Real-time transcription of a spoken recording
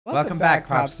Welcome back,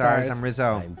 Pop Stars. I'm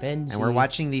Rizzo. I'm BENJI. And we're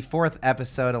watching the 4th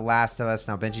episode of Last of Us.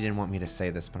 Now, BENJI didn't want me to say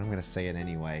this, but I'm going to say it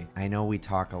anyway. I know we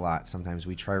talk a lot. Sometimes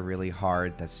we try really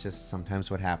hard. That's just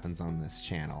sometimes what happens on this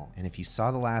channel. And if you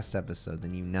saw the last episode,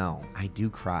 then you know I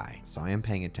do cry. So I am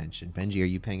paying attention. BENJI, are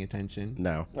you paying attention?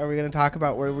 No. Are we going to talk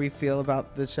about where we feel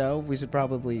about the show? We should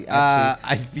probably actually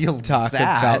I feel talk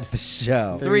sad. about the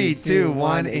show. 3, 2,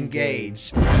 1,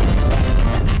 engage.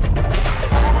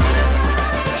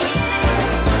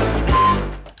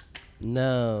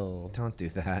 No. Don't do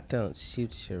that. Don't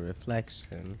shoot your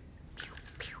reflection.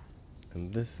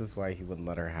 And this is why he wouldn't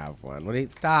let her have one.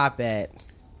 Wait, stop it.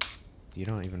 You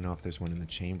don't even know if there's one in the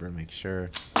chamber. Make sure.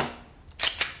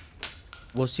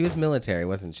 Well, she was military,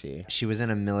 wasn't she? She was in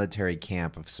a military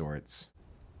camp of sorts.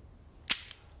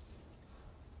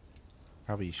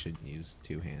 Probably you shouldn't use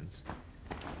 2 hands.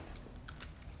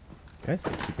 I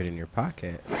said keep it in your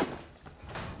pocket.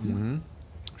 Mm-hmm.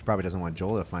 She probably doesn't want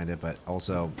Joel to find it, but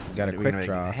also Got a quick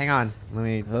draw. Hang on, let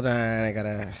me. Hold on, I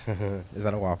gotta. Is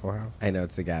that a Waffle House? I know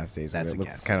it's a gas station. That's it a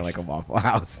looks gas kind of like a Waffle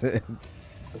House.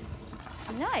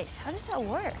 Nice. How does that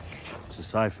work? It's a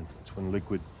siphon. It's when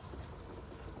liquid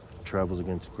travels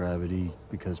against gravity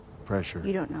because pressure.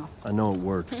 You don't know. I know it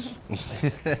works.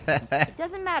 It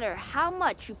doesn't matter how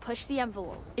much you push the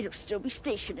envelope. It'll still be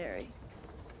stationary.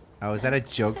 Oh, is that a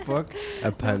joke book?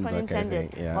 A pun No book, pun intended. I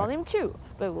think. Yeah. Volume 2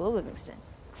 by Will Livingston.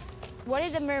 What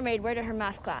did the mermaid wear to her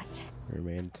math class?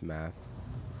 Remain to math.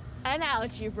 An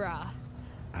algebra.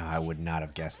 I would not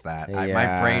have guessed that. Yeah.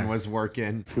 My brain was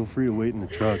working. Feel free to wait in the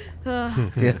truck.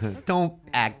 Don't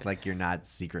act like you're not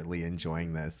secretly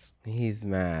enjoying this. He's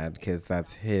mad because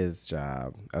that's his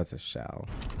job. Oh, it's a shell.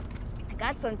 I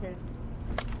got something.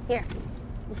 Here.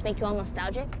 This make you all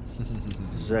nostalgic?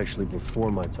 This is actually before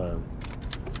my time.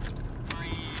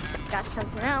 Got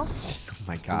something else. Oh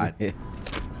my god.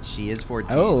 She is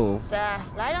 14. Oh. It's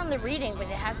light on the reading, but it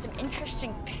has some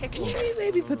interesting pictures.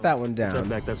 Maybe put that one That down.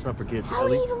 back, that's not for kids. How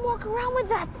do you Ellie. even walk around with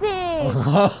that thing?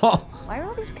 Why are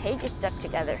all these pages stuck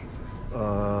together?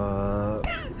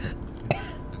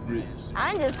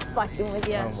 I'm just fucking with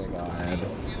you. Oh my god.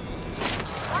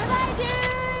 Bye-bye,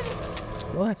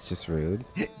 dude! Well, that's just rude.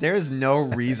 There's no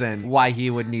reason why he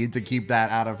would need to keep that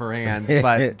out of her hands,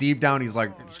 but deep down he's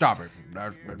like, stop it.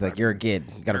 Like, you're a kid.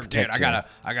 You gotta protect I you.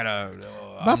 gotta.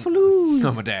 Buffaloes.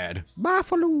 I'm a dad.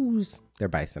 Buffaloes. They're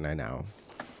bison, I know.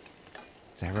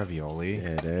 Is that ravioli?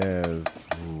 It is.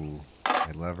 Ooh,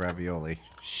 I love ravioli.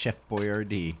 Chef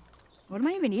Boyardee. What am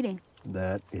I even eating?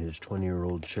 That is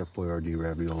 20-year-old Chef Boyardee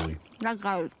ravioli. That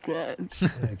guy was good.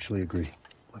 I actually agree.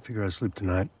 I figure I'll sleep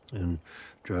tonight and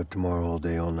drive tomorrow all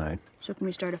day, all night. So can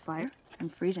we start a fire? I'm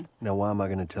freezing. Now, why am I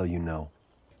going to tell you no?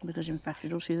 Because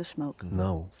infected will see the smoke.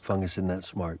 No, fungus isn't that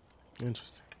smart.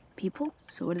 Interesting. People?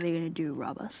 So what are they gonna do,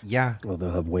 rob us? Yeah. Well, they'll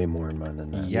have way more in mind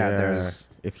than that. Yeah, there's.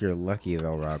 If you're lucky,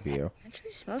 they'll rob you.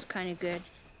 Actually smells kind of good.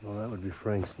 Well, that would be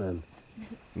Frank's then.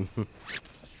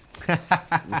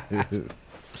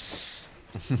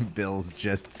 Bill's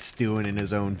just stewing in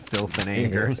his own filth and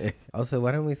anger. Also,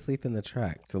 why don't we sleep in the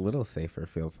truck? It's a little safer,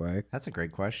 feels like. That's a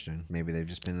great question. Maybe they've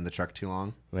just been in the truck too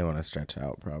long. They want to stretch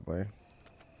out, probably.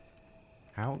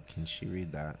 How can she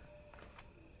read that?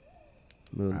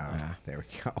 Moon. Oh, Ah, there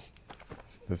we go.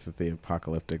 this is the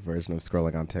apocalyptic version of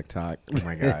scrolling on TikTok. Oh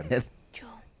my god.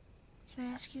 Joel, can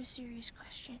I ask you a serious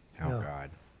question? Oh Yeah. god.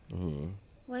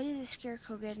 Why did the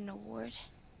Scarecrow get an award?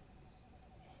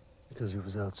 Because he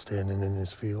was outstanding in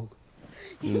his field.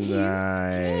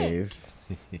 Nice.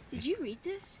 Did you read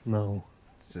this? No,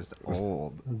 It's just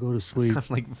old. I'll go to sleep. I'm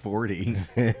like 40.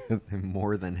 I'm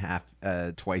more than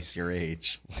twice your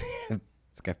age. This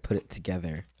guy put it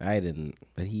together. I didn't,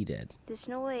 but he did. There's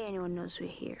no way anyone knows we're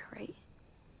here, right?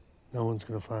 No one's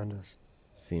going to find us.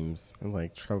 Seems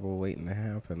like trouble waiting to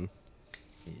happen.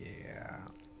 Yeah.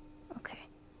 Okay.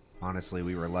 Honestly,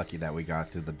 we were lucky that we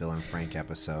got through the Bill and Frank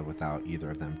episode without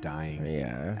either of them dying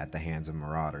Yeah. at the hands of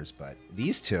marauders. But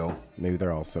these two, Maybe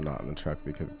they're also not in the truck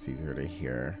because it's easier to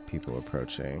hear people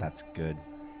approaching. that's good.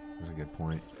 That's a good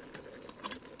point.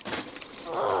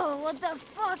 Oh, what the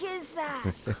fuck is that?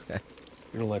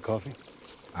 You don't like coffee?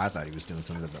 I thought he was doing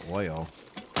something to the oil.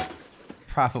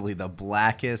 Probably the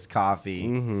blackest coffee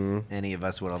any of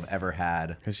us would have ever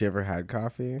had. Has she ever had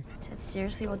coffee? Is that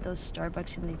seriously what those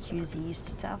Starbucks in the QZ used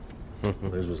to sell? Well,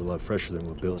 theirs was a lot fresher than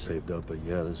what Bill saved up, but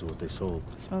yeah, this is what they sold.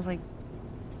 It smells like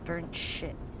burnt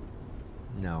shit.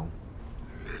 No.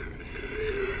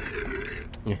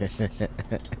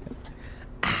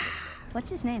 What's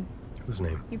his name? Whose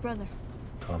name? Your brother.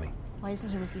 Tommy. Why isn't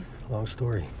he with you? Long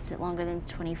story. Is it longer than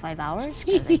 25 hours?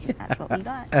 'Cause I think that's what we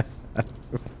got.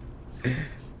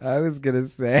 I was gonna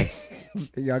say,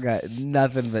 y'all got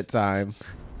nothing but time.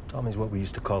 Tommy's what we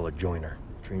used to call a joiner.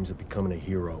 Dreams of becoming a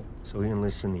hero. So he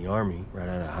enlists in the army right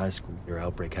out of high school. Their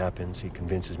outbreak happens. He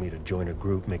convinces me to join a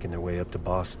group making their way up to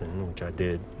Boston, which I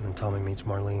did. And then Tommy meets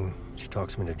Marlene. She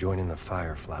talks me to joining the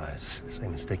Fireflies.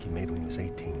 Same mistake he made when he was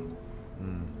 18.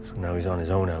 So now he's on his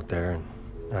own out there,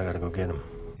 and I gotta go get him.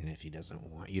 And if he doesn't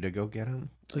want you to go get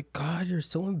him? It's like, God, you're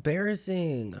so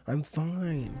embarrassing. I'm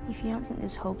fine. If you don't think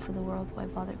there's hope for the world, why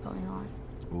bother going on?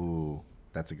 Ooh,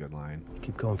 that's a good line.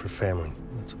 Keep going for family.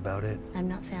 That's about it. I'm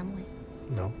not family.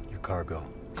 No, your cargo.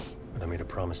 But I made a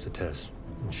promise to Tess,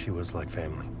 and she was like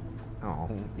family. Oh,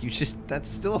 that's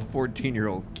still a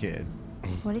 14-year-old kid.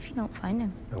 What if you don't find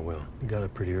him? Oh well, you got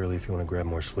up pretty early if you want to grab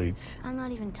more sleep. I'm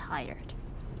not even tired.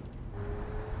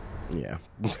 Yeah.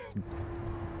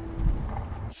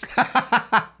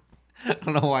 I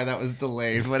don't know why that was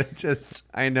delayed, but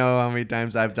I know how many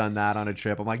times I've done that on a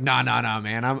trip. I'm like, no,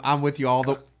 man, I'm with you all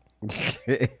the...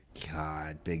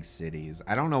 God, big cities.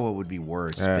 I don't know what would be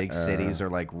worse, big cities or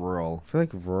like rural. I feel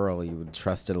like rural, you would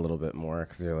trust it a little bit more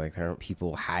because you're like, there aren't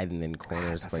people hiding in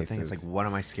corners, That's places. the thing. It's like, what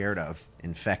am I scared of?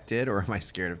 Infected, or am I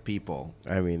scared of people?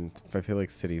 I mean, I feel like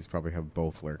cities probably have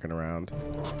both lurking around.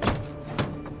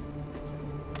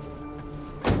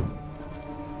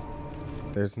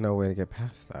 There's no way to get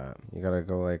past that. You gotta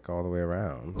go like all the way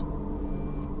around.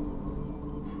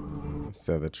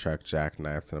 So the truck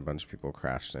jackknifed and a bunch of people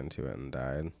crashed into it and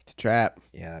died. It's a trap.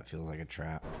 Yeah, that feels like a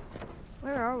trap.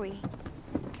 Where are we?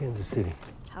 Kansas City.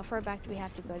 How far back do we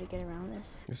have to go to get around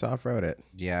this? Just off-road it.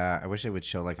 Yeah, I wish it would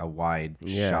show like a wide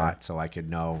Yeah. shot so I could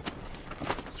know.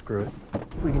 Screw it.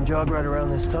 We can jog right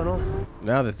around this tunnel.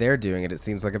 Now that they're doing it, it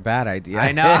seems like a bad idea.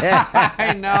 I know.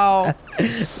 I know.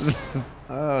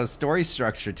 Oh, story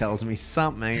structure tells me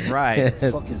something ain't right.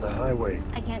 The fuck is the highway?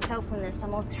 I can't tell from this.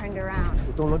 I'm all turned around.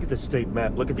 Well, don't look at the state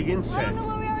map. Look at the I inset. don't know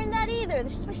where we are in that either.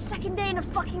 This is my second day in a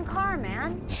fucking car,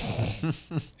 man.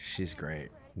 She's great.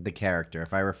 The character.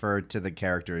 If I refer to the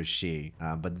character as she,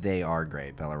 but they are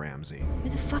great. Bella Ramsey.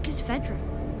 Where the fuck is Pedro?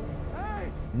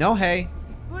 No, hey.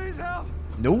 Please help.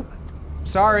 Nope.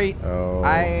 Sorry. Oh.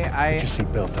 Put your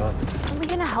seatbelt on. Are we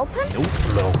gonna help him? Nope.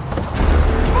 No.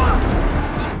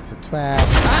 It's a twat.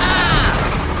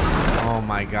 Oh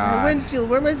my god. Windshield.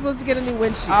 Where am I supposed to get a new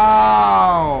windshield?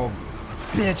 Oh,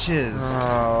 bitches.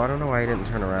 Oh, I don't know why I didn't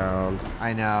turn around.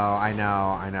 I know.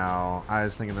 I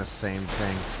was thinking the same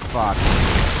thing. Fuck.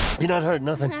 You're not hurt,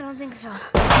 nothing. I don't think so.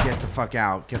 Get the fuck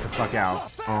out. Get the fuck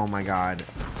out. Oh my god.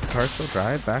 Is the car still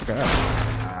dry? Back up.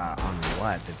 On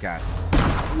what? They've got...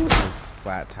 It's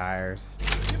flat tires.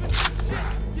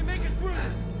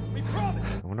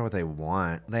 I wonder what they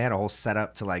want. They had a whole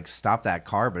setup to like stop that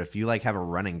car, but if you like have a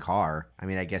running car, I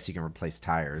mean, I guess you can replace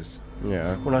tires.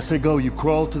 Yeah. When I say go, you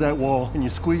crawl to that wall and you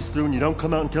squeeze through and you don't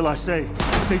come out until I say.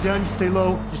 You stay down, you stay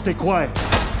low, you stay quiet.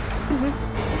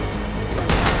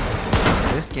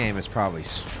 This game is probably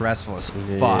stressful as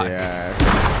fuck. Yeah.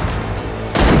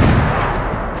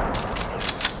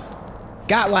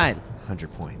 Got one.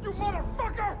 100 points. You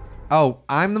motherfucker! Oh,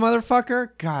 I'm the motherfucker?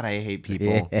 God, I hate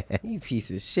people. Yeah. You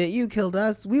piece of shit. You killed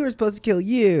us. We were supposed to kill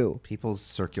you. People's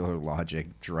circular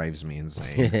logic drives me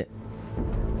insane.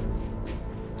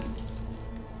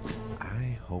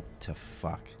 I hope to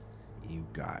fuck you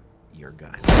got your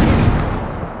gun.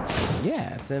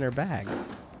 Yeah, it's in her bag.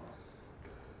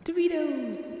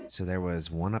 Doritos. So there was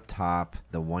one up top,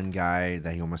 the one guy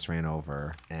that he almost ran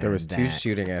over. And There was two then-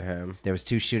 shooting at him. There was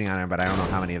two shooting on him, but I don't know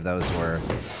how many of those were.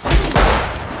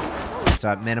 So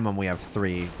at minimum, we have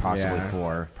 3, possibly Yeah.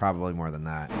 4, probably more than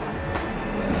that. Oh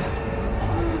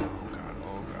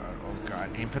god! Oh god!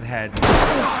 Aim for the head.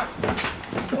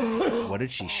 What did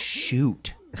she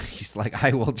shoot? He's like,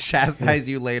 I will chastise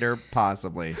you later,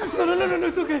 possibly. No,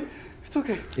 it's okay. It's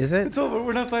okay. Is it? It's over.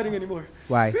 We're not fighting anymore.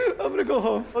 Why? I'm gonna go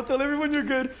home. I'll tell everyone you're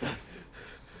good.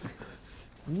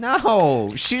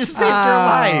 No, she just saved your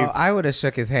life. I would have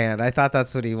shook his hand. I thought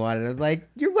that's what he wanted. I'm like,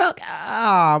 you're welcome.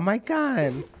 Oh, my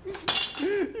God.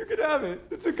 You can have it.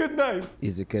 It's a good knife.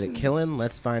 Is it good at killing?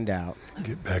 Let's find out.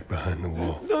 Get back behind the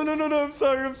wall. No. I'm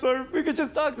sorry. We could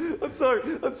just talk. I'm sorry.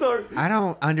 I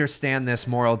don't understand this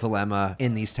moral dilemma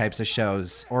in these types of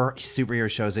shows or superhero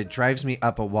shows. It drives me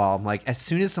up a wall. I'm like, as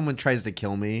soon as someone tries to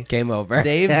kill me, Game over.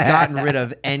 they've gotten rid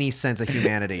of any sense of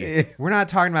humanity. We're not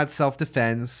talking about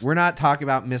self-defense. We're not talking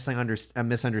about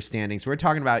misunderstandings. We're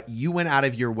talking about you went out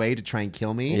of your way to try and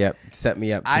kill me. Yep. Set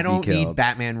me up to I don't be killed. need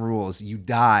Batman rules. You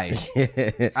die.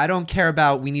 I don't care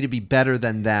about we need to be better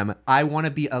than them. I want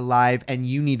to be alive and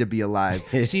you need to be alive.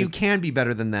 So you can be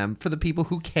better than them for the people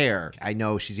who care. I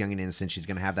know she's young and innocent. She's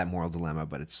going to have that moral dilemma,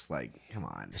 but it's just like, come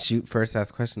on. Shoot first,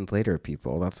 ask questions later,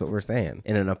 people. That's what we're saying.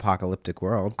 In an apocalyptic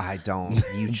world. I don't.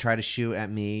 You try to shoot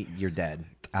at me, you're dead.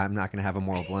 I'm not going to have a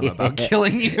moral dilemma about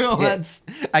killing you.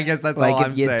 I guess that's all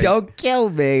I'm saying. If you don't kill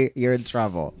me, you're in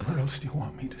trouble. What else do you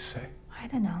want me to say? I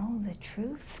don't know, the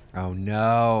truth? Oh,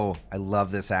 no. I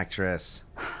love this actress.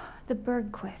 The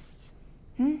Bergquists.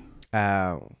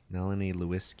 Oh. Melanie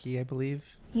Lynskey, I believe.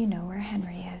 You know where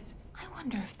Henry is. I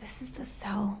wonder if this is the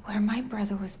cell where my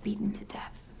brother was beaten to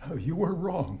death. No, you were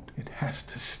wrong. It has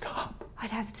to stop.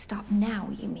 It has to stop now,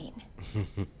 you mean?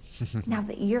 Now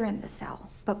that you're in the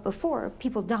cell. But before,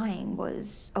 people dying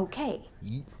was okay.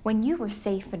 When you were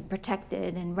safe and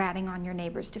protected and ratting on your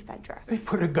neighbors to Fedra. They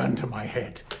put a gun to my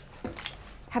head.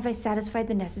 Have I satisfied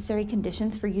the necessary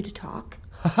conditions for you to talk?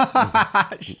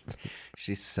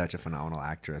 She's such a phenomenal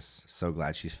actress. So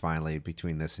glad she's finally,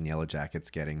 between this and Yellow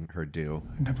Jackets, getting her due.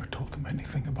 I never told them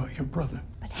anything about your brother.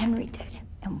 But Henry did.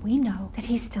 And we know that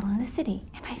he's still in the city.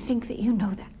 And I think that you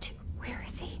know that too. Where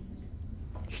is he?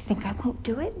 You think I won't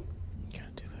do it? You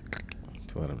gotta do that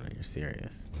to let them know you're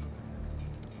serious.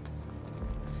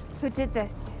 Who did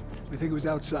this? We think it was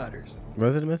outsiders.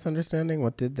 Was it a misunderstanding?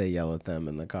 What did they yell at them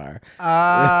in the car?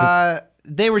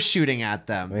 They were shooting at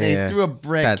them. They threw a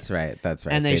brick. That's right.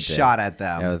 And they shot at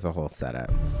them. That was the whole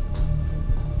setup.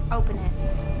 Open it.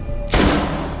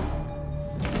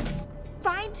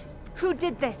 Find who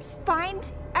did this. Find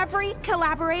every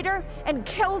collaborator and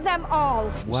kill them all.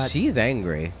 What? She's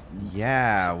angry.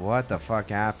 Yeah, what the fuck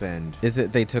happened? Is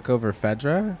it they took over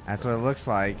Fedra? That's what it looks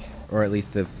like. Or at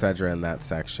least the Fedra in that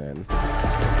section. Gosh.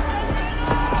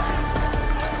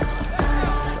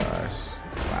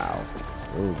 Wow.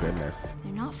 Oh, goodness.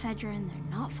 They're not Fedra and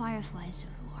they're not Fireflies, so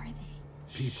who are they?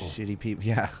 People. Shitty people.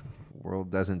 Yeah.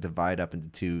 World doesn't divide up into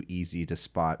two easy to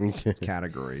spot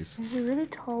categories. There's a really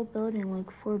tall building like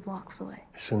 4 blocks away.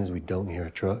 As soon as we don't hear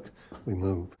a truck, we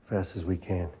move fast as we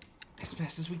can. As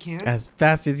fast as we can? As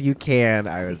fast as you can.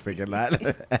 I was thinking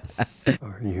that.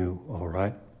 Are you all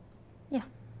right? Yeah.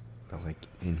 I was like,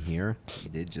 in here? You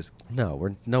did just...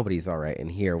 No, nobody's all right in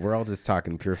here. We're all just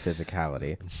talking pure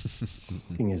physicality.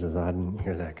 Thing is, I didn't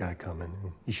hear that guy coming.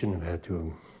 You shouldn't have had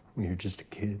to. You're just a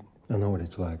kid. I know what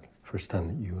it's like. First time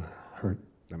that you hurt.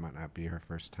 That might not be her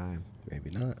first time.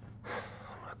 Maybe not.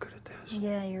 I'm not good at this.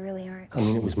 Yeah, you really aren't. I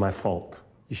mean, it was my fault.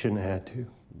 You shouldn't have had to.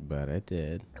 But I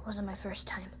did. It wasn't my first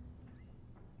time.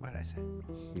 What'd I say?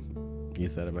 You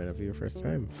said it might not be your first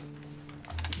time.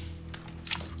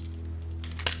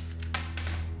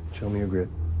 Show me your grip.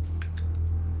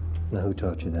 Now, who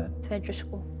taught you that? Fedra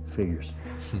school. Figures.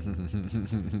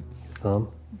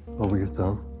 Thumb, over your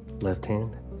thumb. Left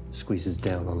hand, squeezes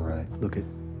down on the right. Look at.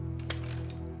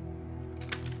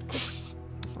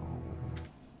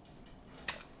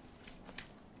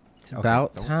 It's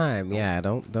about time. Yeah,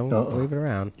 don't wave it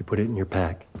around. You put it in your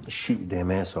pack. You shoot your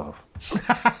damn ass off.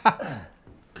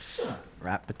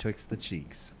 Right betwixt the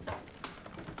cheeks.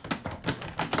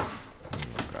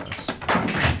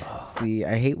 See,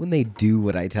 I hate when they do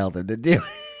what I tell them to do.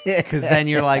 Because then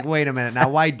you're like, wait a minute. Now,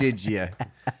 why did you?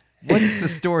 What's the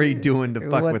story doing to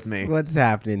fuck with me? What's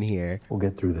happening here? We'll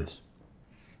get through this.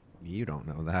 You don't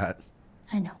know that.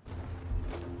 I know.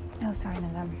 No sign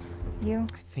of them. You?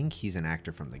 I think he's an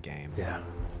actor from the game. Yeah.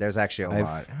 There's actually a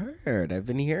lot. I've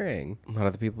been hearing. A lot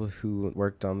of the people who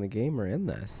worked on the game are in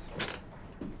this.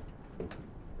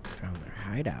 Found their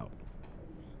hideout.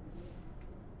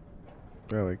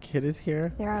 Bro, a kid is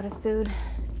here? They're out of food.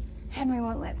 Henry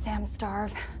won't let Sam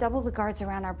starve. Double the guards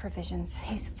around our provisions.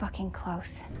 He's fucking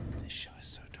close. This show is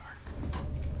so dark.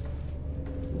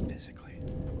 Physically.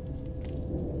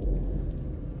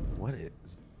 What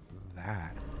is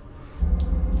that?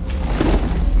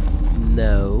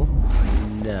 No.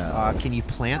 Can you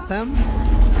plant them?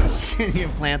 Can you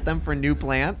plant them for new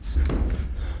plants?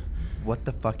 What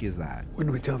the fuck is that? When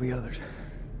do we tell the others?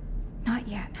 Not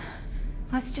yet.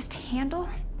 Let's just handle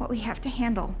what we have to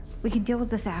handle. We can deal with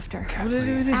this after.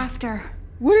 After.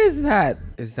 What is that?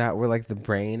 Is that where, like, the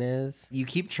brain is? You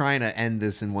keep trying to end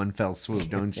this in one fell swoop,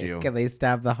 don't you? Can they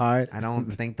stab the heart? I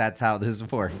don't think that's how this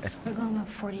works. We're going up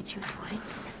 42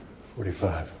 flights.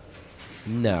 45.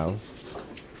 No.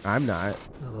 I'm not.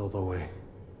 Not all the way.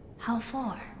 How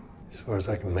far? As far as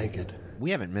I can make it. We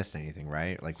haven't missed anything,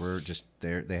 right? Like, we're just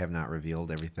there. They have not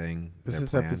revealed everything. This their is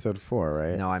plan. episode 4,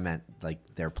 right? No, I meant, like,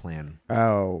 their plan.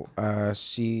 Oh,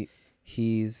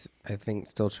 he's, I think,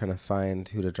 still trying to find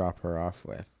who to drop her off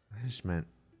with. I just meant,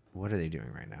 what are they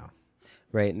doing right now?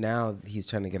 Right now, he's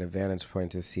trying to get a vantage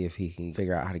point to see if he can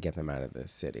figure out how to get them out of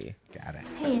this city. Got it.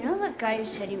 Hey, you know that guy who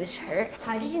said he was hurt?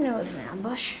 How did you know it was an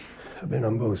ambush? I've been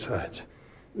on both sides.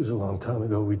 It was a long time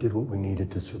ago. We did what we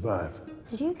needed to survive.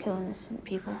 Did you kill innocent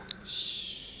people?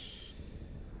 Shh.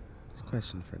 It's a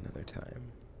question for another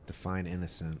time. Define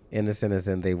innocent. Innocent as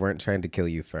in they weren't trying to kill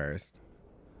you first.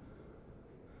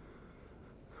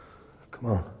 Come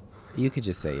on. You could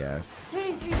just say yes.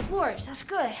 33 floors, that's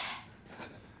good.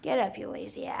 Get up, you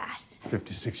lazy ass.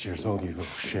 56 years old, you little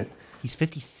shit. He's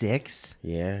 56?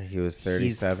 Yeah, he was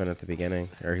 37 at the beginning.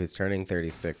 Or he was turning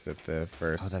 36 at the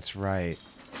first. Oh, that's right.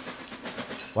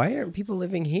 Why aren't people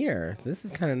living here? This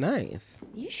is kind of nice.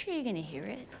 You sure you're gonna hear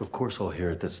it? Of course I'll hear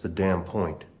it. That's the damn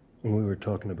point. When we were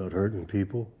talking about hurting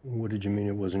people, what did you mean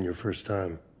it wasn't your first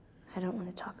time? I don't want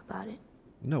to talk about it.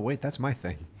 No, wait, that's my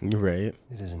thing. Right.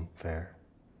 It isn't fair.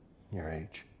 Your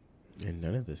age. And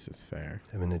none of this is fair.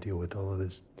 Having to deal with all of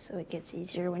this? So it gets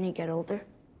easier when you get older?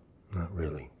 Not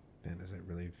really. And is it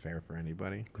really fair for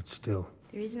anybody? But still.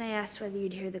 The reason I asked whether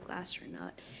you'd hear the glass or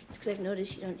not is because I've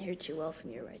noticed you don't hear too well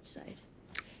from your right side.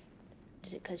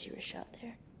 Is it because you were shot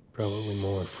there? Probably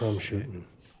more from shooting.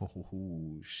 Oh,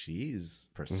 she's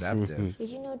perceptive. Did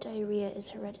you know diarrhea is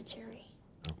hereditary?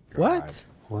 Oh, God. What?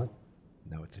 What?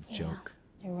 No, it's a joke.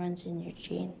 It runs in your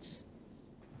genes.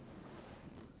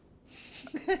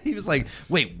 He was like,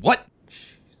 wait, what?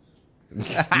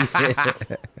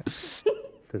 That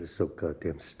is so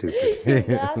goddamn stupid.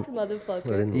 You laughed, motherfucker.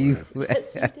 I didn't You, Yes,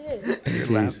 you did. You're Jesus,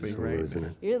 laughing, I'm right? losing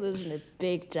it. You're losing it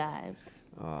big time.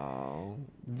 Oh.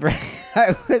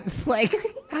 I was like,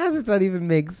 how does that even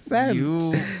make sense?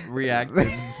 You reacted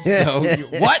so...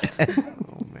 what?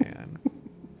 Oh, man.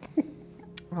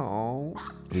 Oh.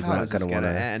 He's How not is this gonna want to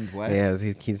end? What? Yeah,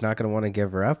 he's not gonna want to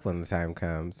give her up when the time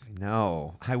comes.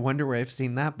 No. I wonder where I've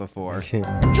seen that before.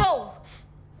 Joel!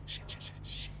 Shit.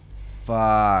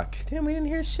 Fuck. Damn, we didn't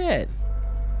hear shit.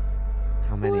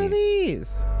 How Who are many?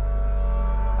 these?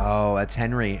 Oh, that's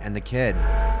Henry and the kid.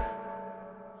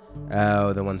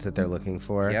 Oh, the ones that they're looking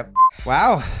for. Yep.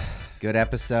 Wow. Good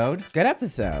episode. Good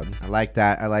episode. I like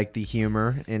that. I like the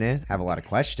humor in it. Have a lot of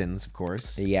questions, of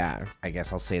course. Yeah. I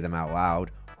guess I'll say them out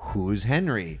loud. Who's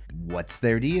Henry? What's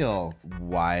their deal?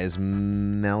 Why is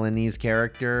Melanie's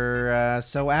character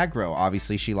so aggro?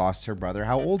 Obviously, she lost her brother.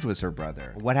 How old was her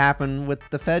brother? What happened with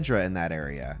the Fedra in that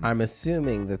area? I'm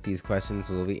assuming that these questions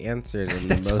will be answered in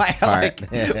That's the why most I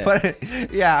part. like,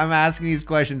 but yeah, I'm asking these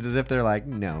questions as if they're like,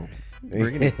 no,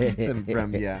 we're gonna keep them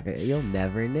from you. You'll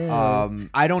never know.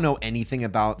 I don't know anything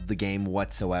about the game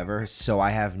whatsoever, so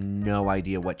I have no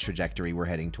idea what trajectory we're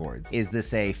heading towards. Is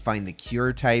this a find the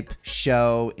cure type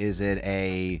show? Is it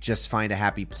a just find a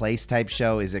happy place type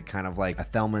show? Is it kind of like a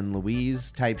Thelma and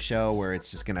Louise type show where it's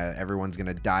just everyone's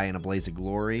gonna die in a blaze of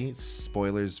glory?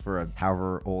 Spoilers for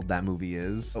however old that movie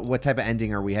is. What type of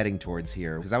ending are we heading towards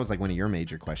here? Because that was like one of your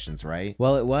major questions, right?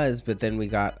 Well, it was, but then we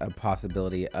got a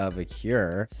possibility of a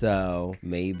cure. So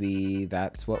maybe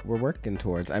that's what we're working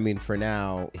towards. I mean, for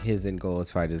now, his end goal is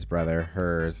to find his brother.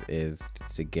 Hers is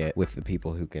just to get with the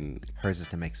people who can... Hers is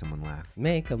to make someone laugh.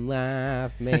 Make them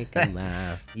laugh, make them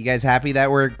laugh. You guys happy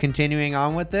that we're continuing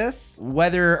on with this?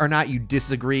 Whether or not you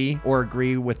disagree or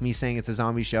agree with me saying it's a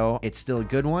zombie show, it's still a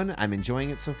good one. I'm enjoying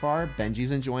it so far.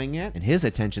 Benji's enjoying it. And his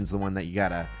attention's the one that you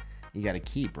gotta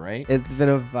keep, right? It's been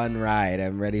a fun ride.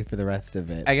 I'm ready for the rest of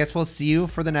it. I guess we'll see you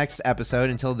for the next episode.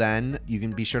 Until then, you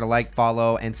can be sure to like,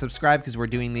 follow, and subscribe because we're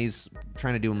doing these,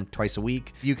 trying to do them twice a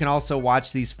week. You can also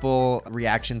watch these full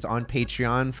reactions on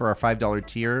Patreon for our $5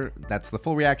 tier. That's the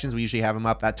full reactions. We usually have them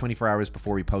up about 24 hours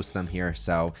before we post them here.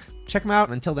 So check them out.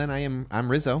 Until then, I'm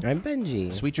RIZZO. I'm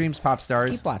Benji. Sweet dreams, pop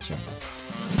stars. Keep watching.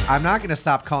 I'm not gonna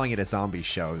stop calling it a zombie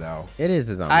show though. It is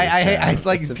a zombie I show.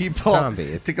 like It's people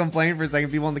zombies. to complain for a second.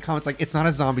 People in the comments like it's not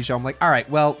a zombie show. I'm like, all right,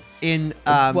 well, in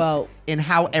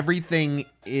how everything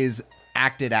is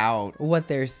acted out. What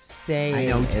they're saying I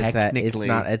know, is that technically.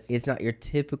 it's not your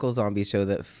typical zombie show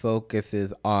that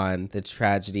focuses on the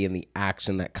tragedy and the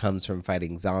action that comes from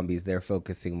fighting zombies. They're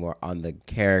focusing more on the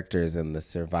characters and the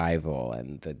survival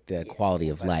and the quality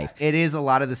of life. It is a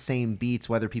lot of the same beats,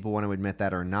 whether people want to admit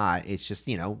that or not. It's just,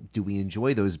 do we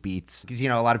enjoy those beats? Because, a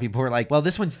lot of people are like, well,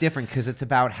 this one's different because it's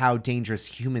about how dangerous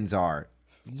humans are.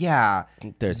 Yeah,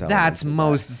 There's that's elements of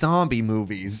most zombie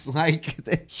movies.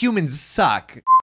 Like, humans suck.